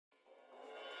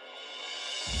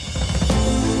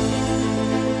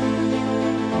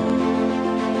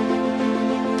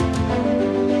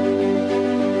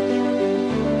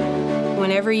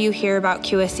whenever you hear about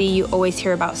QSC, you always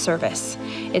hear about service.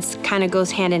 It kind of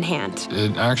goes hand in hand.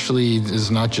 It actually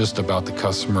is not just about the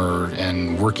customer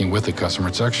and working with the customer.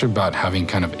 It's actually about having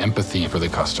kind of empathy for the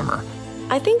customer.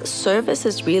 I think service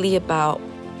is really about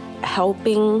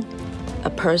helping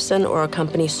a person or a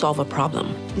company solve a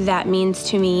problem. That means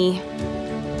to me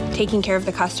taking care of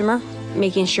the customer,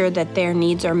 making sure that their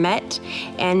needs are met,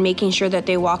 and making sure that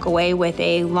they walk away with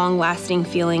a long-lasting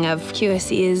feeling of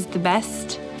QSC is the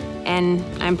best, and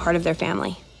I'm part of their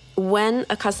family. When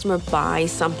a customer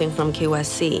buys something from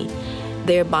QSC,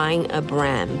 they're buying a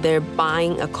brand, they're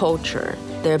buying a culture,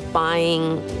 they're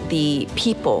buying the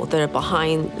people that are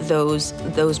behind those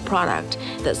products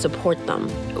that support them.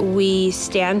 We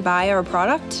stand by our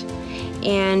product,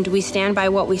 and we stand by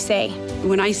what we say.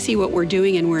 When I see what we're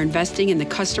doing and we're investing in the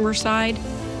customer side,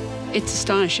 it's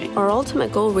astonishing. Our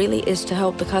ultimate goal really is to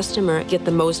help the customer get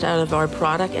the most out of our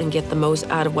product and get the most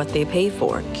out of what they pay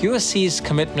for. QSC's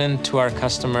commitment to our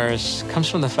customers comes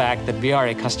from the fact that we are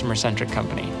a customer-centric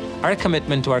company. Our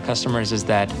commitment to our customers is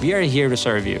that we are here to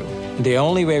serve you. The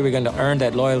only way we're going to earn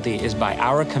that loyalty is by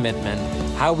our commitment,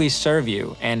 how we serve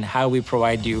you, and how we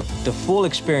provide you the full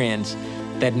experience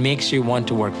that makes you want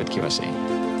to work with QSC.